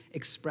faith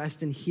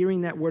expressed in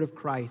hearing that word of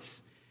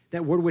Christ,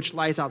 that word which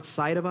lies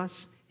outside of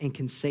us and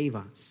can save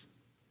us.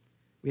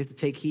 We have to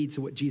take heed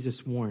to what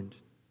Jesus warned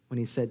when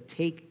he said,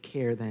 take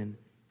care then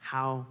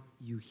how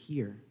you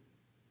hear.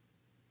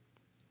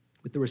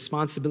 With the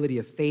responsibility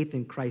of faith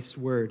in Christ's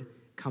word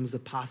comes the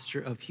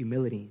posture of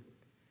humility.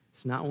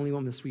 It's not only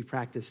must we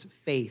practice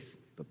faith,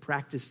 but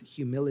practice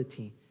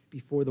humility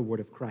before the word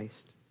of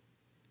Christ.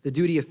 The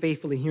duty of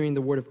faithfully hearing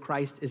the word of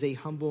Christ is a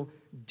humble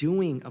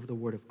doing of the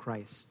word of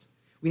Christ.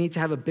 We need to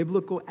have a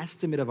biblical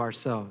estimate of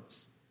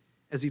ourselves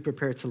as we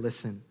prepare to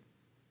listen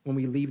when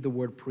we leave the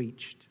word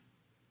preached.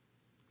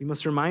 We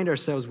must remind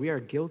ourselves we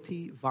are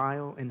guilty,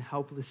 vile, and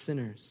helpless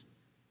sinners.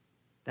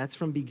 That's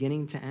from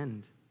beginning to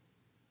end.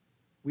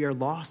 We are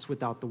lost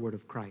without the word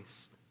of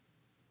Christ.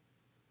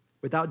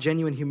 Without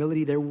genuine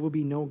humility, there will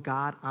be no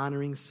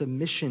God-honoring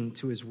submission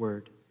to his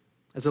word.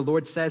 As the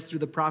Lord says through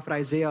the prophet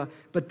Isaiah,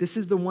 but this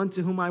is the one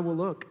to whom I will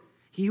look,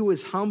 he who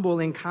is humble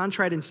and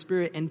contrite in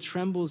spirit and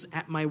trembles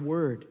at my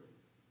word.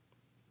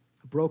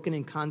 A broken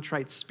and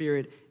contrite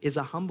spirit is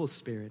a humble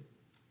spirit.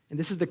 And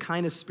this is the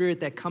kind of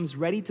spirit that comes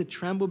ready to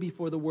tremble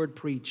before the word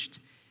preached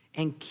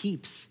and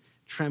keeps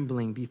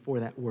trembling before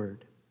that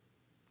word.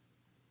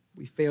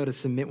 We fail to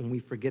submit when we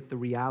forget the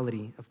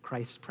reality of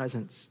Christ's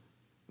presence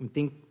and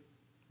think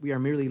we are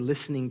merely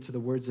listening to the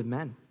words of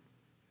men.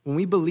 When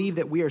we believe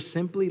that we are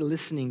simply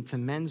listening to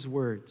men's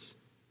words,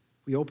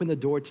 we open the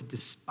door to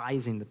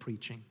despising the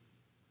preaching.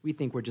 We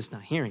think we're just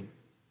not hearing,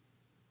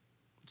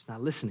 just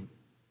not listening.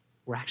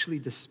 We're actually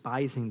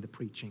despising the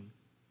preaching.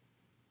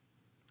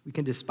 We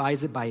can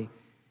despise it by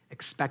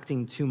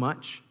expecting too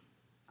much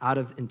out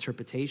of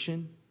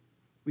interpretation.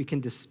 We can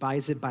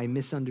despise it by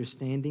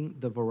misunderstanding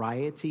the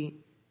variety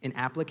in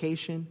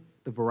application,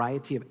 the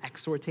variety of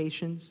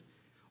exhortations.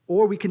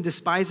 Or we can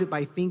despise it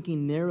by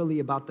thinking narrowly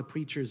about the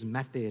preacher's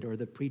method or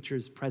the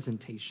preacher's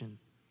presentation.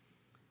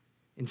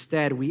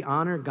 Instead, we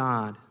honor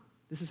God.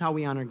 This is how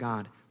we honor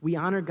God. We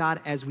honor God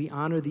as we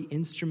honor the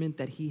instrument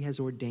that he has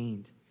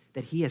ordained,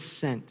 that he has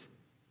sent.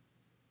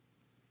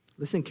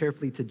 Listen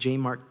carefully to J.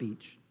 Mark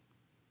Beach,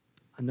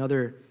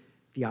 another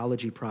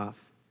theology prof.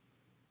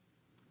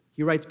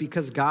 He writes,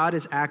 because God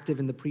is active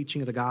in the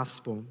preaching of the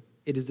gospel,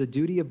 it is the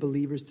duty of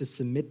believers to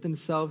submit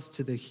themselves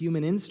to the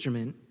human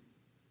instrument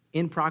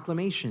in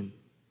proclamation,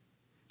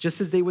 just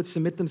as they would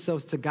submit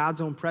themselves to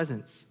God's own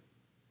presence.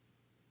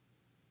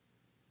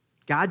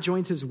 God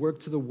joins his work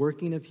to the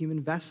working of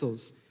human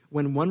vessels.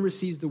 When one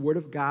receives the word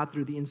of God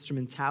through the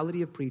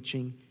instrumentality of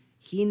preaching,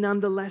 he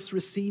nonetheless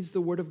receives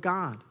the word of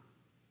God.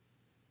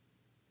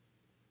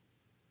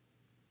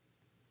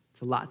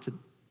 It's a lot to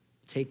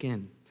take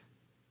in.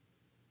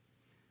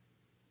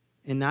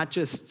 And not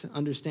just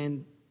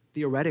understand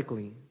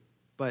theoretically,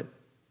 but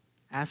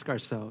ask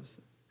ourselves,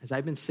 as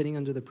I've been sitting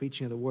under the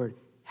preaching of the word,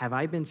 have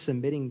I been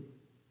submitting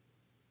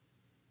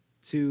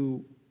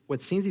to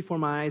what seems before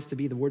my eyes to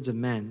be the words of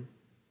men,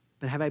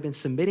 but have I been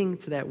submitting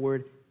to that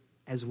word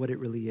as what it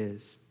really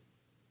is,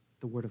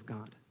 the word of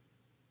God?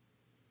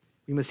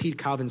 We must heed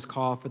Calvin's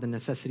call for the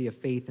necessity of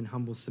faith and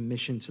humble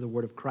submission to the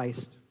word of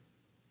Christ.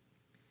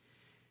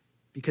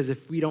 Because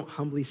if we don't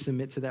humbly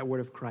submit to that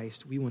word of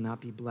Christ, we will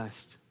not be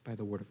blessed by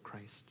the word of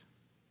Christ.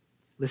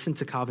 Listen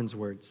to Calvin's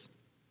words.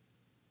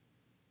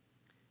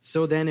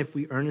 So then, if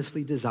we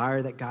earnestly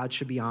desire that God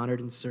should be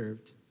honored and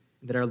served,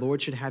 and that our Lord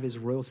should have his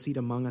royal seat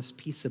among us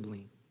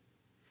peaceably,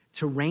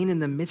 to reign in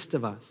the midst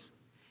of us,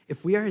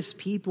 if we are his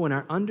people and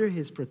are under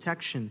his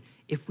protection,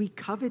 if we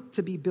covet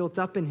to be built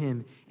up in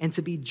him and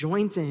to be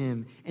joined to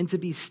him and to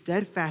be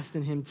steadfast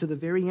in him to the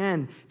very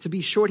end, to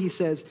be short, he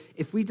says,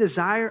 if we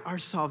desire our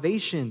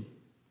salvation,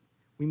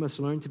 we must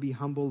learn to be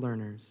humble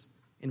learners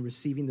in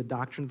receiving the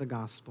doctrine of the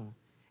gospel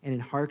and in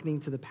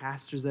hearkening to the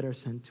pastors that are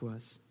sent to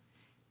us,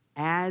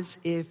 as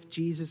if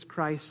Jesus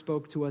Christ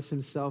spoke to us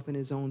himself in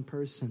his own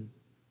person,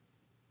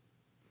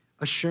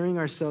 assuring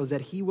ourselves that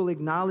he will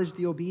acknowledge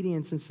the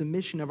obedience and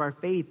submission of our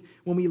faith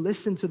when we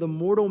listen to the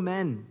mortal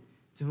men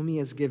to whom he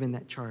has given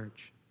that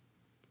charge.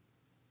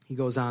 He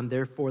goes on,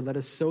 therefore, let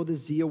us sow the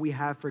zeal we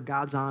have for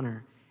God's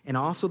honor, and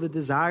also the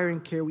desire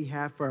and care we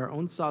have for our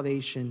own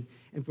salvation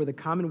and for the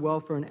common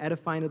welfare and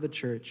edifying of the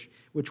church,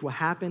 which will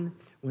happen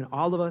when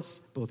all of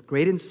us, both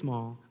great and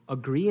small,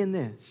 agree in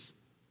this,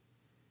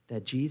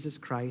 that Jesus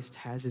Christ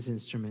has his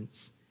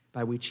instruments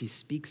by which he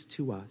speaks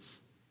to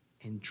us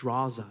and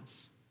draws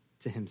us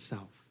to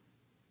himself.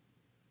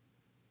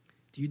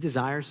 Do you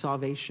desire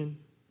salvation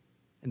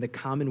and the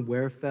common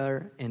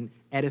welfare and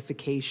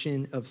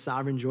edification of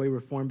Sovereign Joy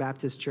Reformed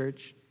Baptist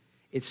Church?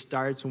 It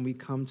starts when we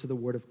come to the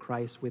word of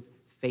Christ with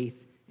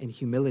faith and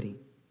humility.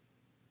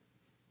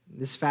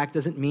 This fact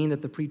doesn't mean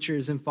that the preacher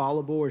is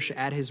infallible or should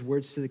add his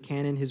words to the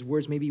canon. His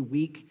words may be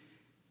weak.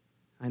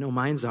 I know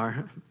mine's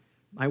are.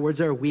 My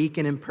words are weak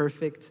and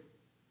imperfect.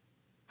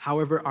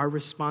 However, our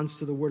response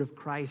to the word of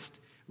Christ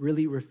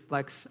really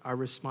reflects our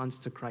response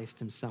to Christ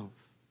himself.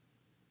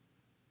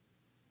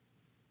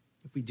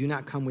 If we do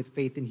not come with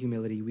faith and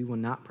humility, we will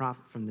not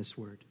profit from this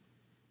word.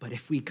 But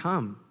if we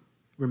come,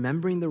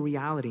 remembering the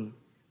reality,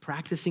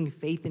 practicing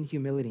faith and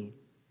humility,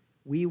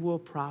 we will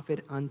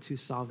profit unto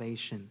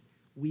salvation.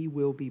 We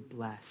will be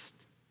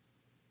blessed.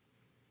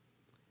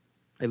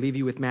 I leave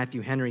you with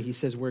Matthew Henry. He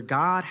says, where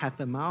God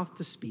hath a mouth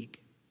to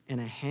speak and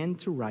a hand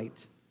to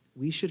write,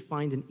 we should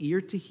find an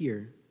ear to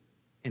hear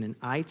and an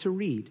eye to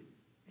read,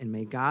 and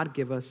may God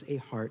give us a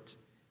heart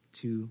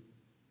to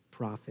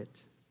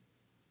profit.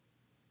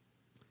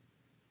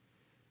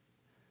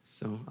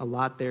 So a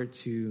lot there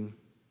to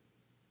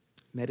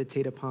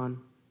meditate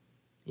upon.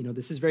 You know,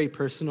 this is very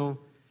personal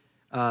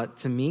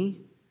to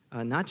me,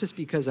 not just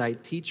because I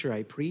teach or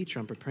I preach or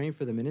I'm preparing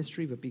for the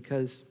ministry, but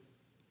because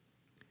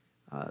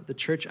the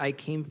church I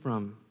came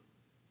from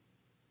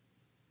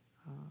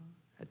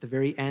at the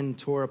very end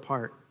tore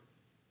apart.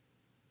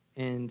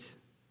 And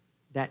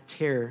that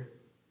tear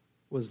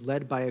was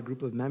led by a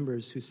group of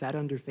members who sat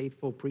under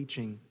faithful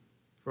preaching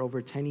for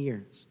over 10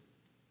 years.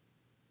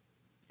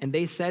 And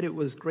they said it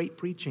was great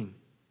preaching,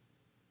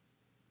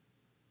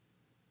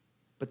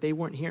 but they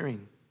weren't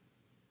hearing.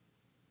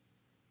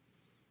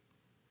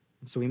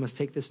 And so we must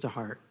take this to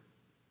heart.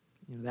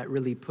 You know, that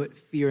really put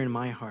fear in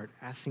my heart,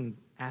 asking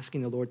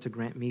the Lord to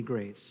grant me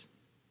grace,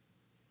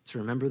 to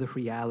remember the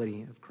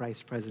reality of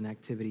Christ's present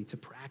activity, to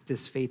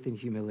practice faith and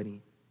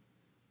humility,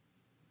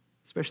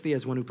 especially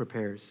as one who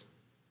prepares,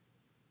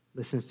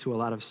 listens to a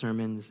lot of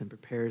sermons and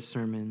prepares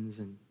sermons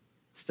and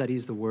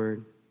studies the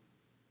word.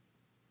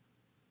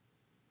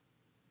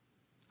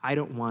 I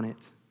don't want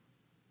it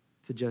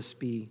to just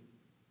be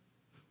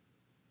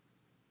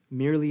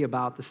merely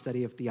about the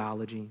study of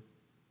theology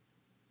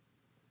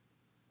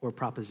or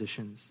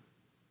propositions,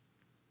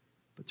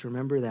 but to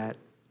remember that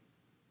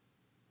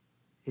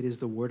it is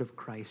the word of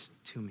Christ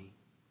to me.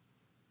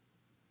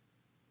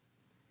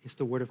 It's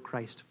the word of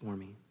Christ for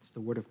me. It's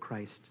the word of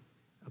Christ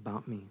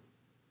about me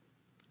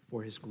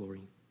for his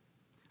glory.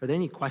 Are there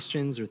any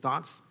questions or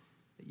thoughts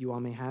that you all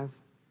may have?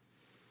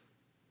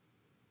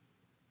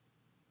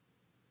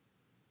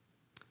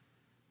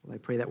 Well, I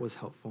pray that was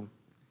helpful.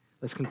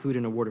 Let's conclude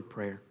in a word of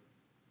prayer.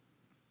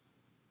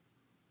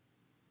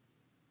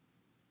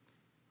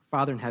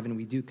 Father in heaven,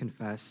 we do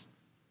confess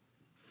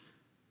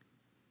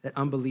that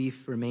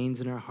unbelief remains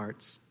in our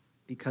hearts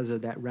because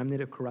of that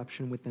remnant of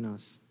corruption within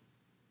us,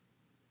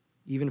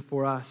 even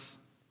for us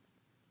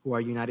who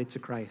are united to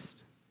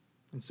Christ.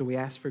 And so we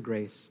ask for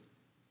grace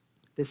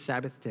this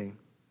Sabbath day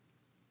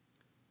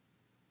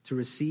to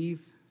receive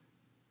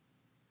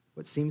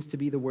what seems to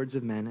be the words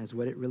of men as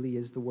what it really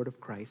is, the word of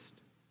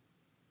Christ,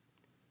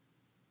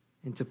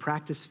 and to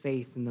practice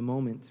faith in the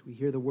moment we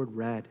hear the word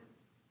read,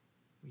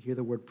 we hear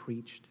the word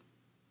preached,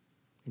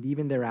 and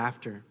even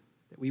thereafter,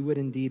 that we would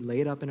indeed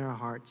lay it up in our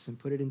hearts and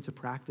put it into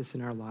practice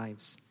in our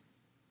lives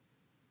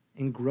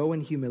and grow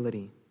in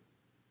humility.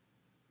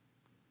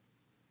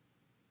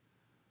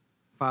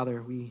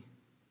 Father, we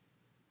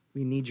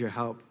need your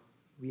help.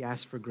 We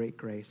ask for great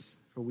grace,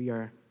 for we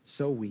are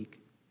so weak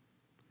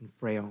and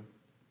frail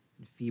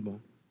and feeble.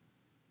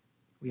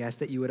 We ask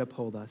that you would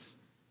uphold us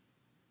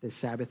this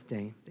Sabbath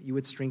day, that you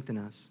would strengthen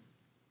us,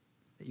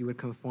 that you would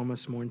conform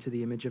us more into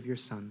the image of your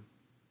Son.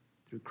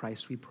 Through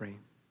Christ we pray.